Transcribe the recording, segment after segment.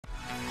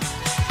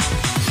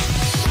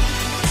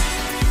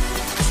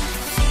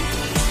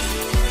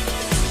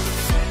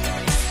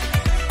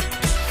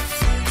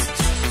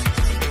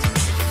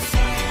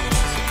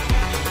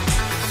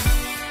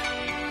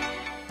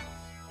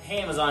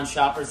on,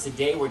 shoppers?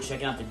 Today we're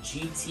checking out the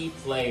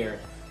Gtplayer.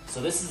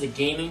 So this is a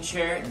gaming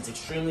chair and it's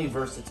extremely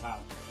versatile.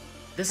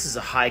 This is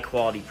a high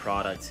quality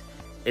product.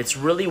 It's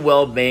really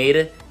well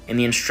made and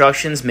the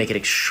instructions make it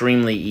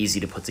extremely easy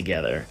to put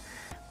together.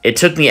 It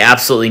took me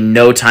absolutely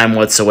no time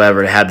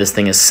whatsoever to have this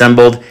thing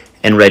assembled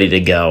and ready to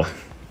go.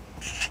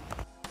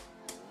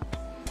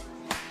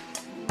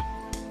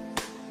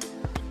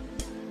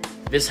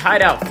 This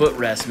hideout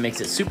footrest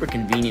makes it super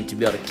convenient to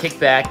be able to kick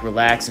back,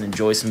 relax, and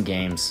enjoy some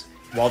games.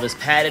 While this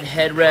padded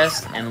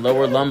headrest and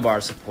lower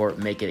lumbar support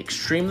make it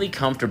extremely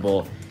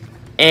comfortable,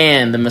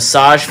 and the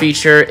massage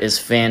feature is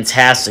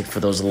fantastic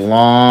for those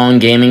long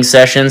gaming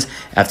sessions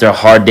after a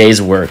hard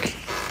day's work.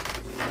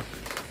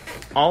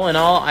 All in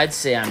all, I'd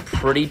say I'm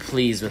pretty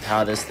pleased with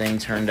how this thing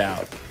turned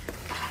out.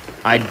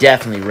 I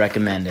definitely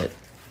recommend it.